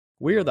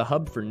We are the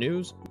hub for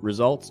news,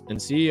 results, and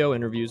CEO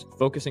interviews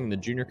focusing the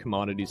junior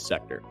commodities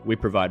sector. We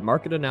provide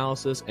market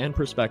analysis and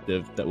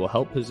perspective that will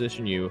help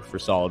position you for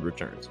solid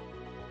returns.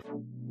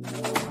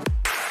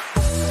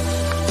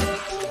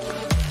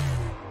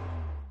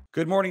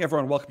 Good morning,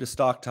 everyone. Welcome to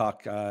Stock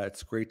Talk.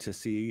 It's great to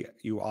see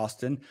you,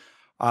 Austin.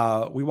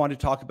 We want to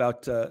talk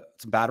about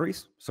some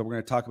batteries. So we're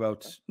going to talk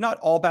about not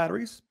all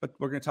batteries, but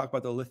we're going to talk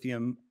about the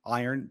lithium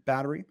iron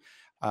battery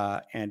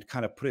and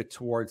kind of put it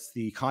towards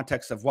the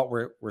context of what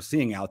we're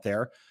seeing out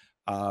there.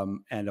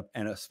 And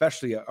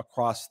especially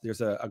across,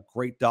 there's a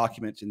great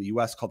document in the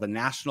US called the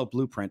National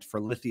Blueprint for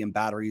Lithium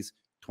Batteries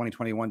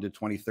 2021 to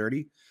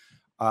 2030.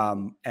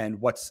 And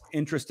what's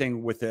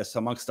interesting with this,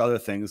 amongst other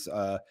things,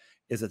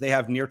 is that they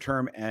have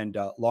near-term and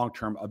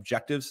long-term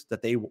objectives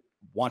that they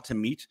want to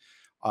meet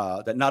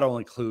that not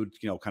only include,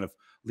 kind of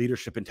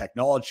leadership in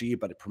technology,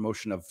 but a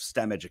promotion of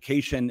STEM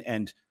education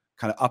and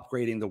kind of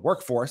upgrading the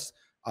workforce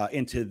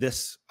into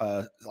this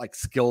like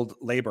skilled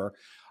labor.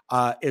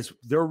 Is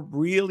they're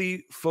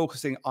really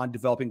focusing on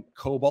developing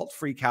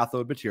cobalt-free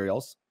cathode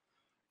materials,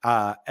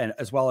 and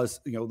as well as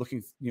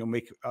looking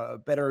make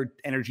better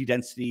energy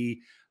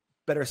density,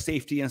 better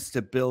safety and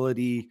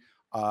stability,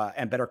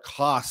 and better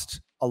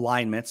cost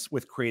alignments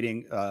with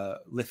creating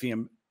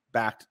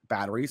lithium-backed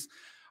batteries.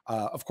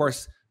 Of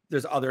course,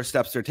 there's other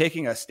steps they're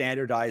taking, a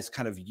standardized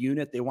kind of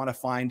unit. They want to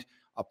find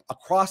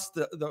across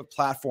the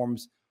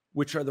platforms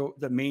which are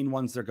the main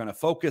ones they're going to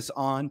focus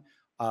on,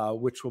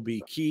 which will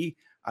be key.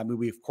 I mean,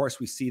 we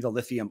see the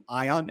lithium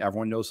ion.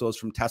 Everyone knows those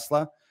from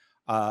Tesla.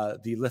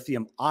 The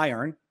lithium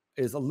iron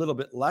is a little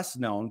bit less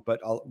known, but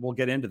we'll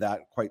get into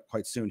that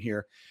quite soon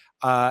here.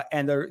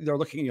 And they're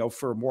looking,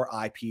 for more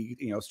IP,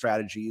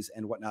 strategies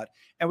and whatnot.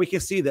 And we can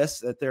see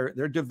that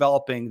they're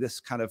developing this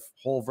kind of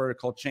whole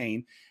vertical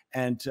chain,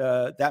 and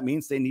that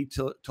means they need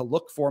to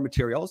look for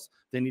materials.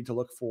 They need to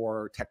look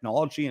for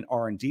technology and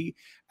R&D,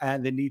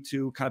 and they need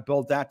to kind of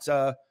build that,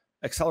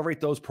 accelerate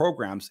those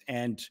programs.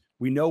 And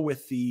we know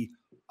with the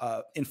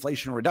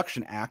Inflation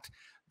Reduction Act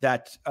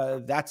that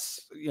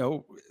that's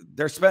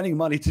they're spending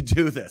money to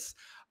do this,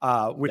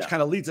 which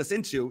kind of leads us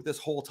into this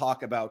whole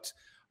talk about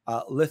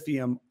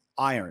lithium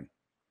iron.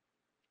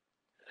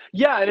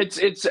 Yeah, and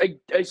it's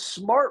a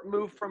smart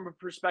move from a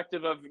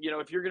perspective of,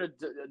 if you're going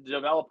to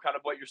develop kind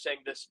of what you're saying,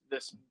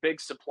 this big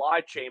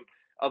supply chain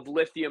of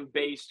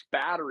lithium-based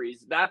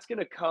batteries, that's going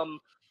to come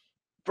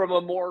from a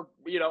more,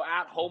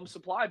 at-home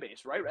supply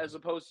base, right? As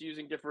opposed to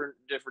using different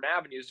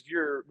avenues. If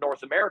you're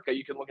North America,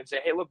 you can look and say,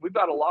 hey, look, we've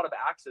got a lot of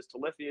access to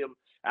lithium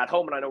at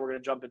home. And I know we're going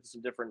to jump into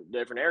some different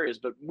areas,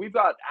 but we've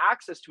got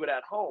access to it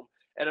at home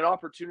and an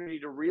opportunity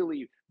to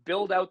really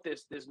build out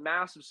this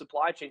massive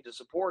supply chain to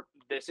support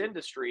this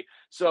industry.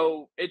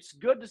 So it's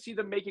good to see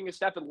them making a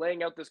step and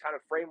laying out this kind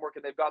of framework.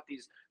 And they've got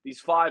these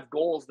 5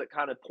 goals that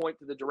kind of point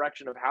to the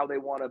direction of how they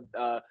want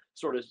to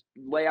sort of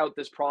lay out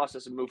this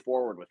process and move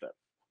forward with it.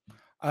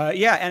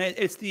 Yeah, and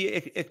it's the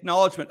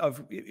acknowledgement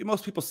of,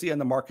 most people see in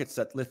the markets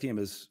that lithium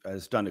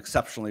has done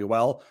exceptionally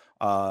well.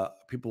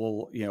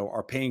 People,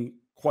 are paying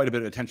quite a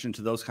bit of attention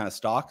to those kind of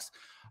stocks.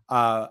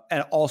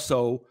 And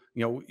also,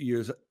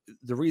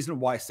 the reason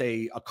why,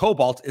 say, a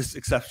cobalt is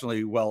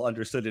exceptionally well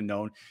understood and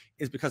known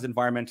is because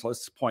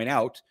environmentalists point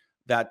out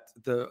that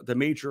the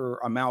major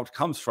amount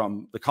comes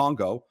from the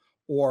Congo,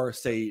 or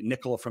say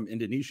nickel from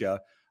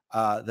Indonesia,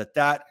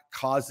 that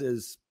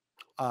causes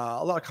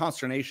a lot of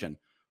consternation.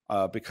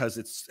 Because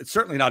it's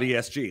certainly not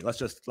ESG. Let's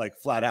just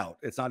flat out.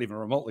 It's not even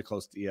remotely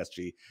close to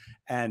ESG.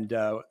 And,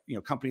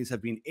 companies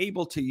have been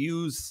able to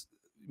use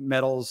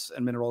metals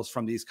and minerals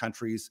from these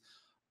countries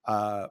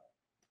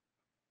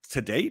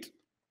to date.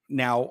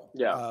 Now,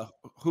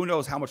 who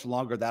knows how much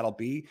longer that'll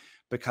be,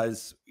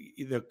 because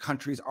the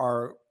countries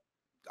are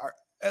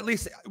at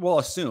least, we'll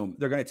assume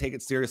they're going to take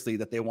it seriously,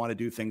 that they want to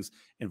do things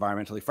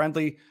environmentally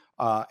friendly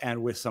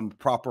and with some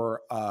proper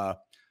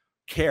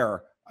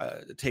care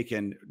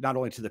taken not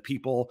only to the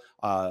people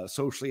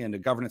socially and the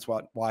governance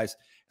wise.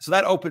 So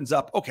that opens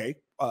up,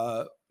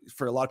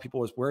 for a lot of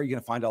people, is where are you going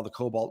to find all the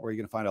cobalt? Where are you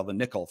going to find all the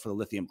nickel for the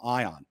lithium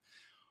ion?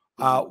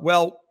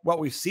 Well, what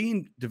we've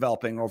seen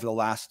developing over the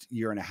last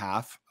year and a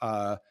half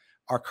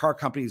are car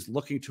companies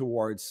looking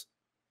towards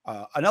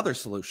another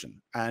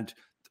solution. And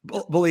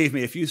believe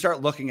me, if you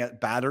start looking at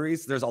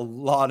batteries, there's a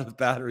lot of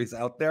batteries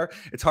out there.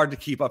 It's hard to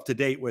keep up to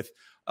date with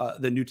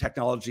the new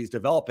technologies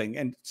developing.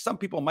 And some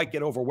people might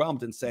get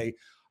overwhelmed and say,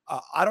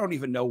 I don't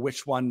even know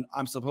which one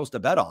I'm supposed to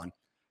bet on.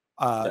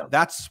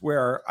 That's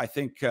where I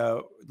think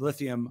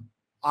lithium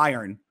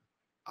iron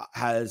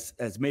has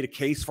made a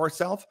case for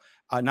itself,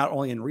 not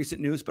only in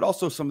recent news, but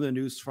also some of the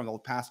news from the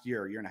past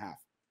year and a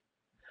half.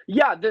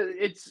 Yeah,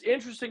 it's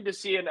interesting to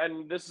see,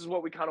 and this is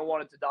what we kind of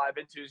wanted to dive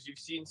into, is you've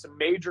seen some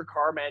major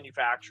car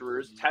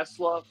manufacturers,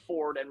 Tesla,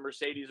 Ford, and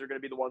Mercedes are going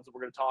to be the ones that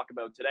we're going to talk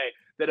about today,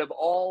 that have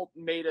all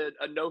made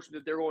a notion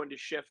that they're going to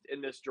shift in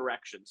this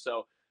direction.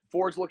 So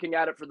Ford's looking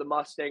at it for the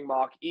Mustang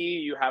Mach-E.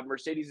 You have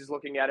Mercedes is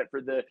looking at it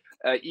for the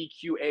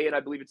EQA, and I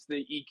believe it's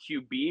the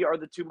EQB are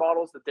the two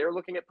models that they're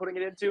looking at putting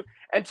it into.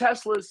 And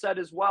Tesla has said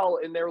as well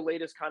in their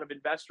latest kind of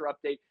investor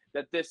update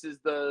that this is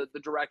the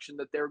direction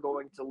that they're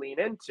going to lean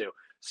into.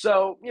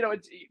 So, you know,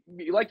 it's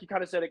like you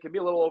kind of said, it can be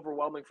a little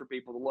overwhelming for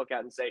people to look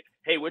at and say,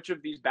 hey, which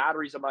of these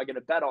batteries am I going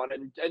to bet on?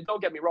 And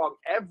don't get me wrong,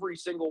 every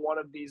single one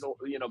of these,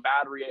 you know,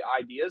 battery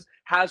ideas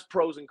has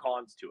pros and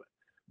cons to it.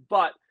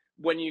 But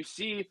when you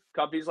see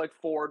companies like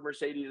Ford,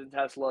 Mercedes, and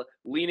Tesla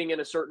leaning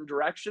in a certain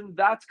direction,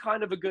 that's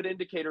kind of a good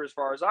indicator as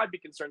far as I'd be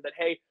concerned that,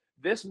 hey,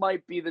 this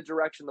might be the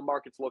direction the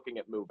market's looking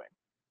at moving.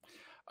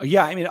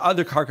 Yeah, I mean,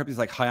 other car companies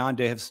like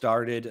Hyundai have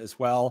started as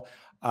well.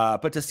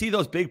 But to see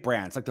those big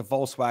brands like the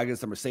Volkswagens,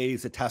 the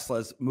Mercedes, the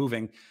Teslas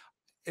moving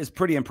is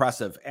pretty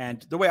impressive.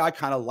 And the way I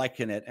kind of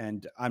liken it,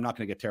 and I'm not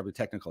going to get terribly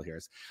technical here,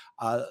 is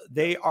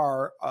they're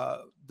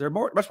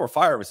much more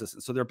fire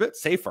resistant. So they're a bit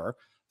safer.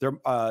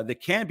 They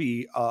can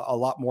be a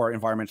lot more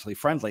environmentally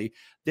friendly.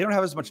 They don't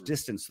have as much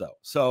distance though.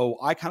 So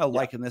I kind of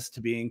liken this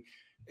to being,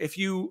 if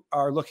you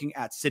are looking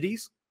at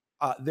cities,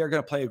 they're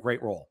going to play a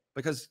great role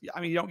because,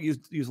 I mean, you don't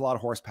use a lot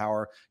of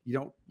horsepower.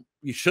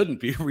 You shouldn't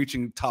be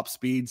reaching top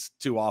speeds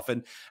too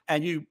often,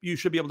 and you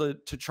should be able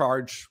to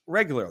charge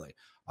regularly.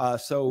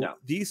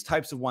 These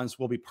types of ones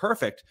will be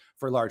perfect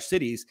for large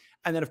cities.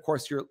 And then of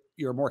course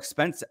your more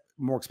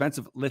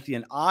expensive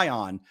lithium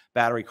ion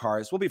battery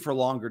cars will be for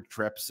longer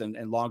trips and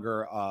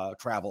longer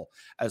travel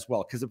as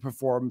well, because the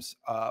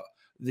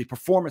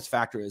performance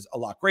factor is a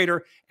lot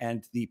greater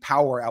and the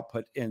power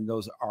output in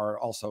those are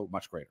also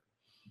much greater.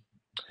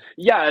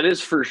 Yeah, it is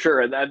for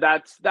sure. And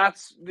that's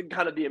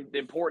kind of the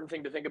important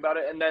thing to think about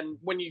it. And then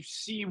when you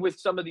see with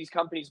some of these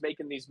companies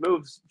making these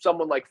moves,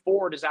 someone like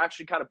Ford is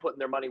actually kind of putting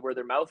their money where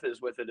their mouth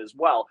is with it as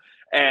well,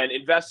 and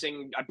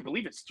investing, I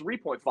believe it's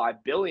 $3.5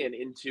 billion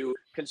into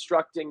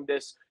constructing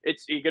this.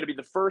 It's going to be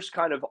the first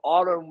kind of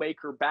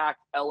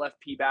automaker-backed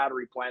LFP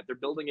battery plant. They're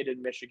building it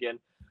in Michigan.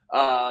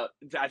 I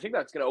think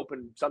that's going to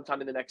open sometime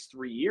in the next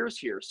 3 years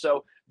here.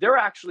 So they're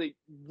actually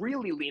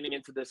really leaning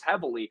into this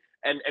heavily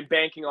and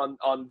banking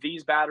on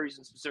these batteries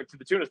in specific to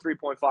the tune of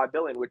 $3.5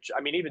 billion, which,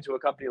 I mean, even to a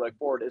company like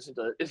Ford isn't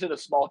a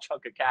small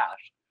chunk of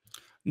cash.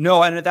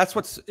 No, and that's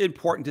what's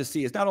important to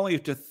see is not only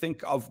to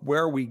think of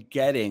where we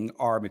getting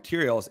our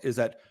materials, is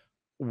that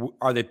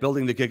are they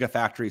building the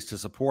gigafactories to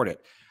support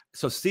it?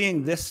 So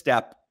seeing this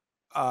step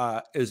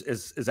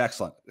is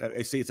excellent.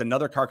 I see it's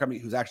another car company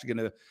who's actually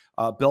going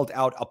to build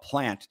out a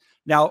plant.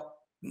 Now,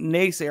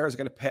 naysayers are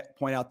going to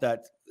point out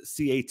that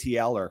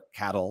CATL or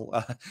Cattle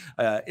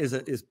is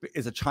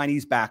a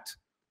Chinese-backed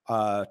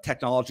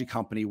technology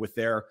company with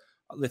their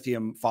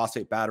lithium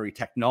phosphate battery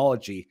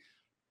technology.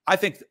 I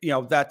think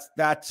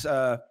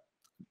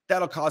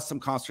that'll cause some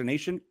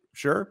consternation,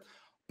 sure,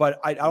 but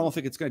I don't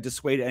think it's going to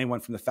dissuade anyone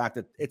from the fact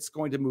that it's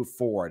going to move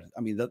forward.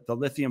 I mean, the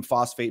lithium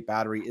phosphate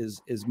battery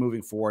is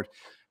moving forward.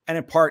 And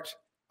in part,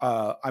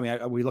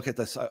 we look at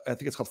this, I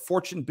think it's called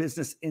Fortune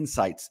Business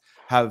Insights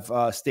have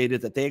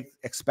stated that they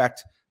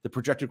expect the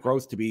projected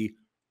growth to be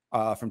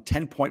from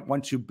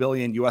 $10.12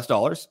 billion US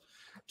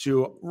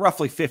to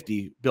roughly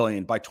 50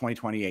 billion by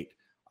 2028,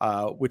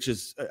 which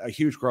is a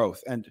huge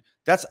growth. And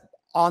that's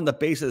on the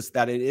basis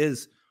that it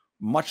is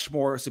much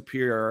more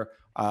superior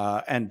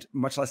and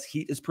much less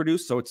heat is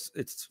produced. So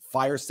its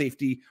fire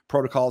safety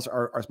protocols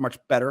are much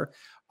better.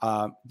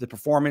 The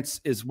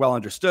performance is well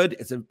understood.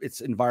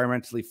 It's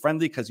environmentally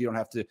friendly because you don't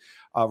have to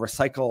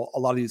recycle a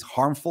lot of these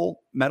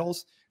harmful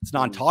metals. It's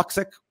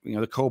non-toxic.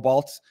 The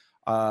cobalt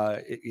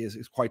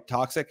is quite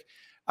toxic.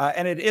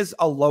 And it is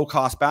a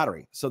low-cost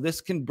battery. So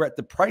this can bring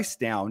the price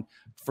down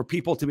for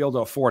people to be able to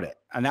afford it.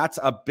 And that's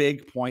a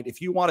big point.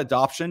 If you want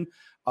adoption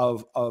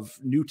of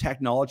new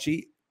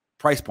technology,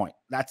 price point,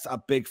 that's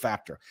a big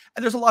factor.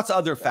 And there's lots of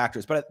other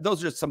factors, but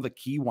those are just some of the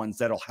key ones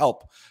that'll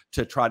help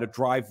to try to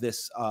drive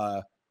this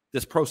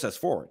process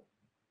forward.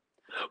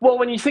 Well,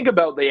 when you think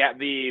about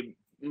the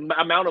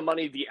amount of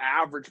money the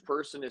average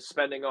person is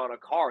spending on a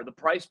car, the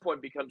price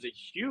point becomes a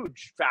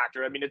huge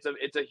factor. I mean,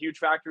 it's a huge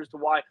factor as to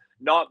why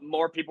not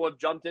more people have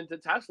jumped into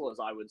Teslas.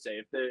 I would say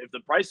if the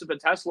price of a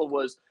Tesla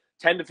was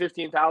 $10,000 to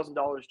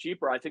 $15,000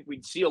 cheaper, I think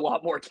we'd see a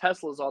lot more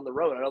Teslas on the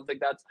road. I don't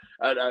think that's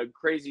a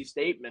crazy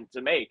statement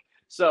to make.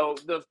 So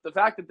the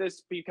fact that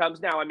this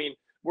becomes now, I mean,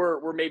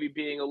 we're maybe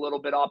being a little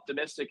bit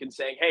optimistic and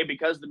saying, hey,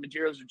 because the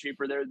materials are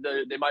cheaper,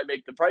 they might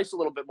make the price a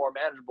little bit more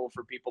manageable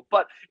for people.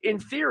 But in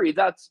theory,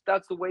 that's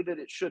the way that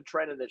it should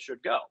trend and it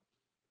should go.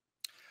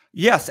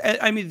 Yes. And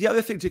I mean, the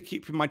other thing to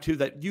keep in mind too,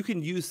 that you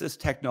can use this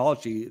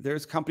technology.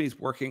 There's companies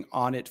working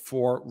on it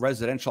for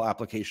residential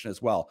application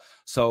as well.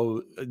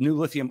 So new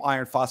lithium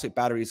iron phosphate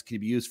batteries can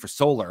be used for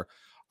solar.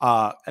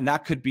 And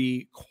that could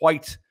be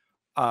quite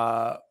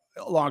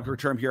longer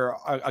term here,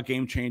 a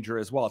game changer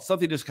as well. It's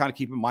something to just kind of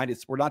keep in mind.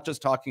 We're not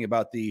just talking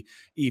about the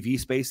EV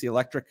space, the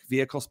electric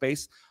vehicle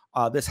space.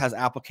 This has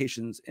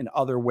applications in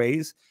other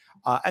ways.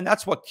 And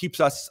that's what keeps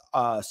us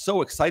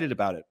so excited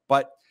about it.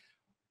 But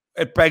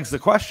it begs the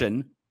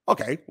question,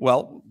 okay,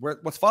 well,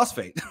 what's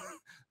phosphate?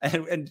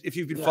 And if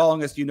you've been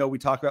following us, you know we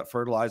talk about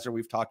fertilizer.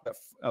 We've talked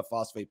about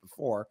phosphate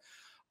before.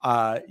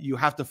 You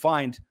have to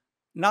find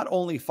not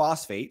only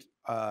phosphate,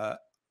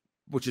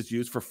 which is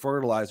used for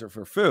fertilizer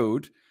for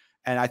food,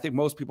 and I think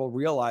most people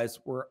realize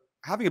we're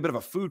having a bit of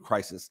a food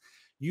crisis.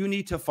 You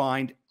need to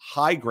find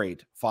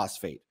high-grade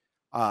phosphate.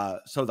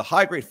 So the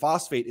high-grade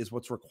phosphate is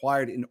what's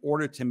required in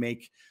order to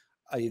make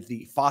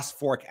the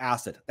phosphoric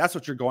acid. That's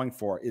what you're going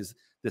for, is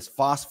this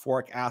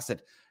phosphoric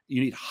acid.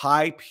 You need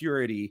high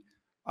purity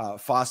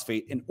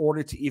phosphate in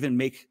order to even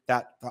make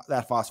that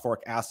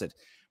phosphoric acid.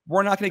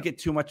 We're not going to get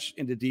too much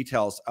into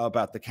details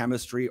about the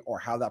chemistry or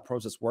how that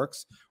process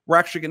works. We're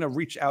actually going to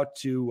reach out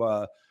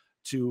to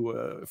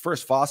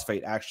First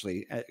Phosphate.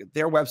 Actually,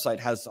 their website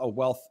has a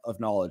wealth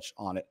of knowledge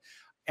on it,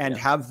 and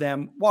have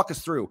them walk us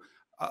through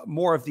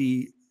more of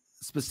the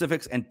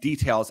specifics and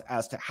details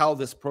as to how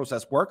this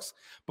process works.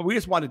 But we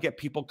just want to get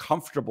people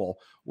comfortable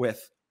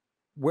with,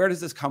 where does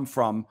this come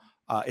from?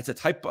 It's a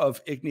type of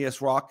igneous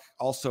rock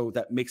also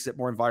that makes it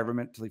more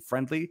environmentally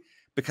friendly,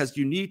 because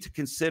you need to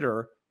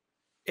consider,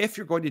 if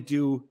you're going to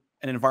do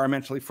an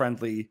environmentally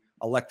friendly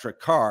electric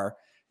car,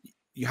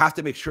 you have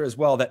to make sure as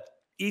well that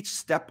each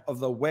step of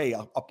the way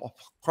up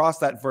across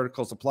that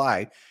vertical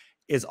supply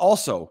is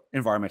also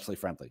environmentally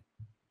friendly.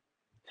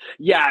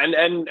 Yeah,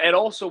 and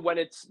also when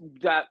it's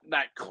that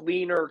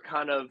cleaner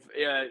kind of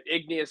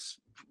igneous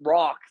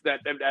rock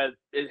that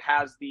it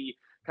has the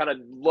kind of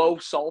low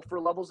sulfur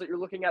levels that you're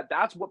looking at,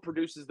 that's what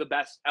produces the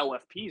best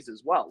LFPs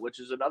as well, which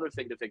is another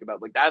thing to think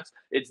about. Like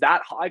it's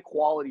that high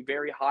quality,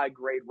 very high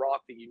grade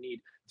rock that you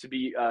need to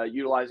be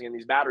utilizing in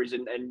these batteries.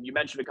 And you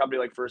mentioned a company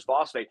like First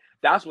Phosphate.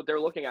 That's what they're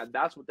looking at.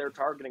 That's what they're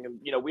targeting.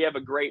 And we have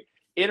a great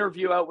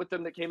interview out with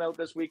them that came out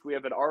this week. We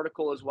have an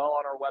article as well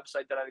on our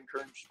website that I'd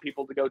encourage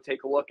people to go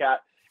take a look at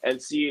and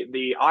see.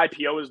 The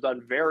IPO has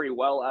done very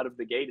well out of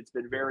the gate. It's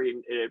been very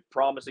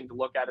promising to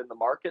look at in the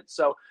market.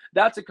 So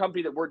that's a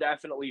company that we're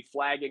definitely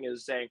flagging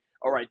as saying,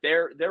 all right,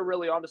 they're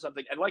really onto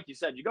something. And like you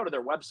said, you go to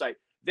their website,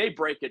 they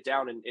break it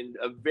down in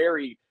a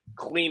very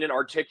clean and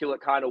articulate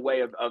kind of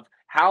way of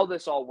how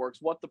this all works,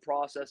 what the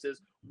process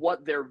is,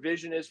 what their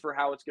vision is for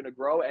how it's going to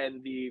grow,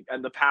 and the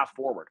path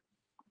forward.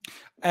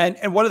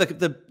 And one of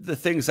the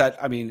things that,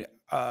 I mean,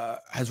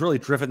 has really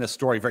driven this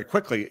story very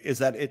quickly is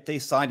that they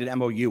signed an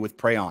MOU with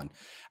Prayon,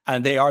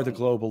 and they are the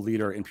global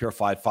leader in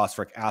purified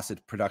phosphoric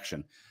acid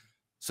production.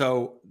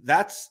 So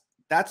that's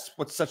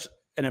what's such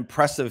an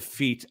impressive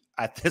feat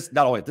at this,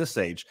 not only at this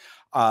stage,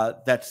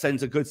 that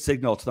sends a good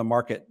signal to the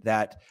market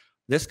that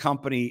this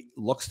company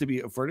looks to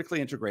be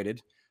vertically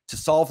integrated to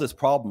solve this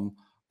problem,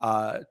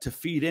 to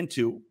feed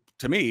into.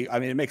 To me, I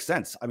mean, it makes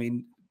sense. I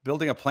mean,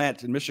 building a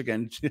plant in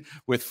Michigan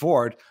with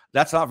Ford,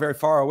 that's not very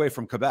far away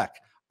from Quebec.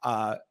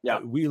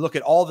 We look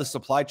at all the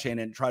supply chain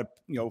and try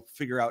to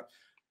figure out,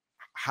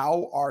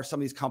 how are some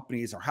of these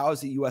companies, or how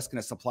is the U.S.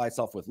 going to supply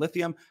itself with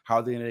lithium? How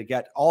are they going to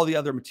get all the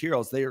other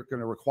materials they are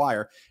going to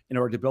require in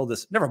order to build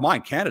this? Never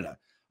mind Canada.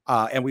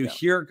 And we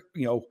hear,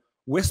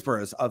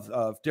 whispers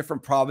of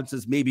different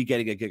provinces maybe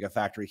getting a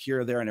gigafactory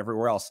here, there, and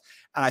everywhere else.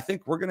 And I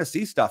think we're going to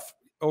see stuff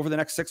over the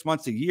next 6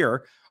 months, a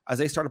year, as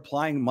they start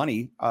applying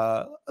money,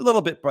 a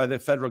little bit by the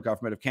federal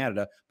government of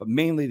Canada, but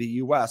mainly the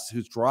U.S.,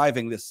 who's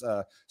driving this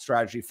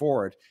strategy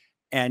forward.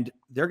 And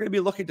they're going to be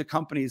looking to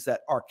companies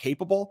that are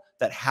capable,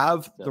 that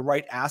have the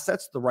right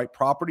assets, the right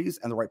properties,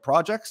 and the right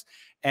projects.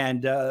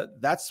 And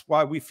that's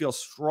why we feel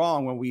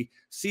strong when we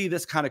see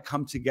this kind of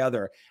come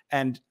together.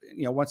 And,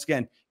 once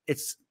again,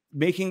 it's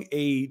making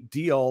a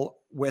deal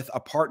with a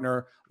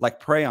partner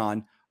like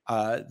Prayon.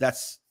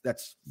 That's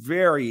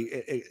very,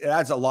 it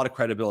adds a lot of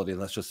credibility,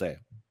 let's just say.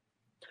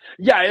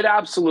 Yeah, it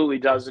absolutely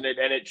does, and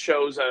it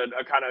shows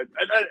a kind of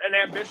an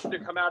ambition to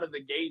come out of the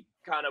gate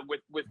kind of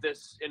with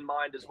this in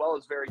mind as well,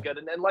 is very good.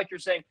 And like you're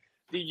saying,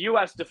 the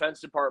U.S. Defense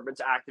Department's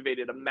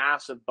activated a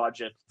massive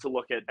budget to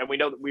look at, and we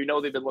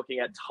know they've been looking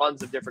at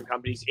tons of different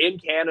companies in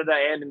Canada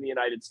and in the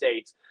United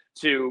States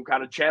to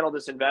kind of channel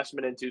this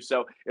investment into.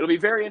 So it'll be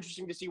very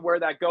interesting to see where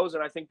that goes.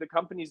 And I think the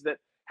companies that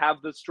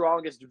have the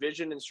strongest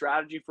vision and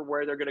strategy for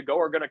where they're going to go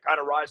are going to kind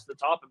of rise to the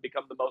top and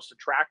become the most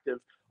attractive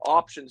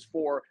options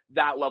for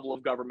that level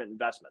of government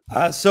investment.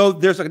 So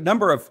there's a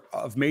number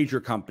of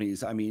major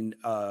companies. I mean,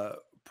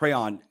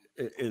 Prayon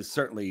is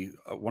certainly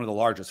one of the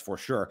largest for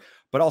sure,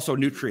 but also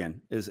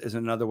NUTRIEN is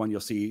another one you'll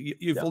see.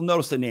 You'll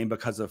notice the name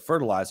because of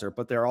fertilizer,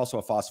 but they're also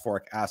a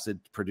phosphoric acid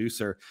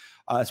producer,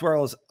 as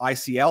well as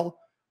ICL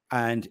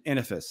and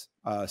Inifis.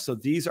 So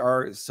these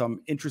are some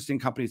interesting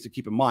companies to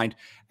keep in mind.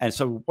 And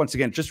so once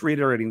again, just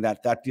reiterating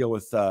that deal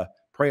with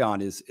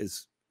Prayon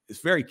is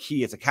very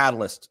key. It's a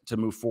catalyst to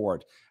move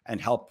forward and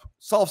help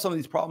solve some of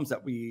these problems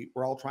that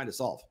we're all trying to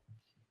solve.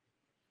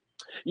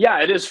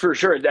 Yeah, it is for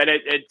sure. And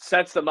it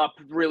sets them up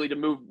really to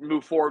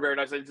move forward very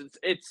nicely.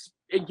 It's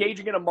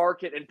engaging in a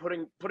market and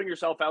putting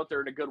yourself out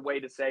there in a good way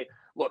to say,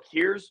 look,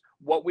 here's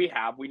what we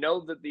have. We know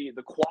that the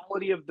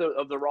quality of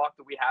the rock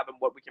that we have and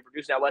what we can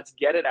produce. Now let's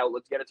get it out.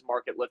 Let's get it to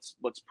market. Let's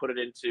put it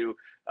into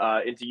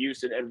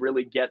use and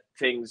really get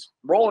things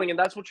rolling. And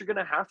that's what you're going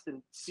to have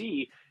to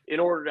see in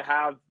order to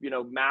have,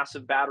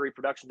 massive battery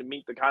production to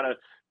meet the kind of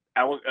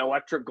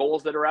electric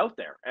goals that are out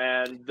there.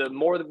 And the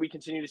more that we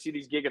continue to see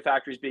these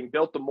gigafactories being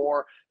built, the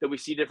more that we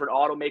see different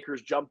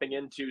automakers jumping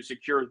in to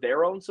secure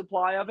their own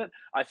supply of it.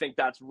 I think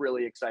that's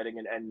really exciting,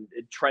 and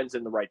it trends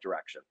in the right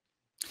direction.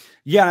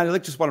 Yeah, and I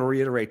just want to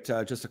reiterate,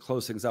 just to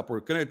close things up, we're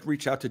going to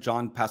reach out to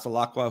John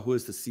Pasalacqua, who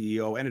is the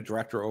CEO and a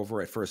director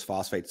over at First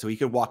Phosphate, so he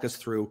can walk us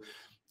through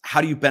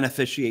how do you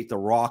beneficiate the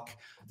rock,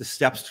 the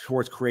steps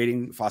towards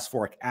creating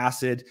phosphoric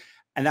acid,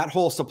 and that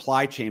whole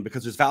supply chain,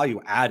 because there's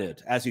value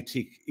added as you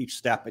take each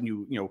step, and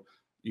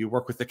you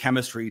work with the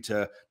chemistry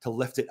to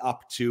lift it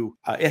up to,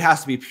 it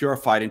has to be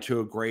purified into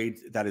a grade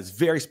that is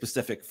very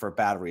specific for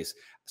batteries.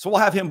 So we'll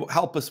have him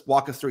help us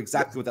walk us through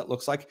exactly what that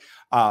looks like.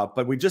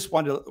 But we just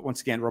want to,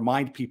 once again,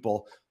 remind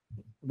people,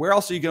 where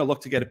else are you going to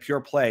look to get a pure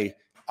play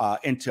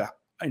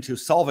into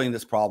solving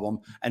this problem,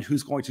 and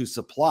who's going to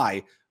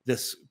supply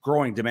this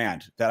growing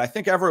demand that I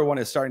think everyone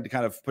is starting to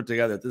kind of put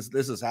together.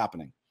 This is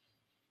happening.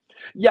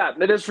 Yeah,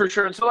 it is for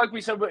sure. And so, like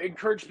we said, we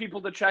encourage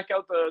people to check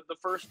out the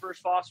First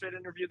Phosphate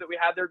interview that we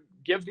had there.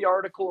 Give the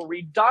article a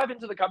read, dive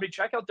into the company,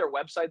 check out their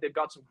website. They've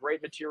got some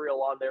great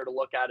material on there to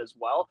look at as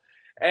well.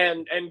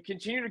 And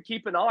continue to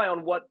keep an eye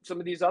on what some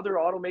of these other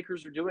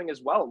automakers are doing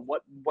as well, and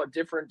what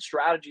different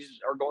strategies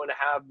are going to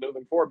have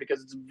moving forward,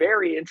 because it's a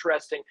very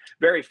interesting,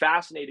 very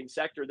fascinating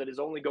sector that is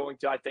only going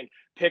to, I think,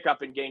 pick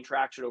up and gain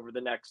traction over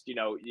the next,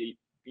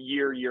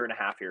 year and a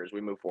half here as we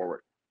move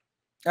forward.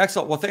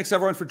 Excellent. Well, thanks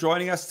everyone for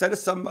joining us. Send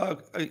us some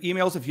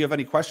emails if you have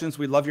any questions.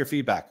 We love your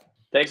feedback.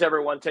 Thanks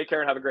everyone. Take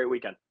care and have a great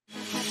weekend.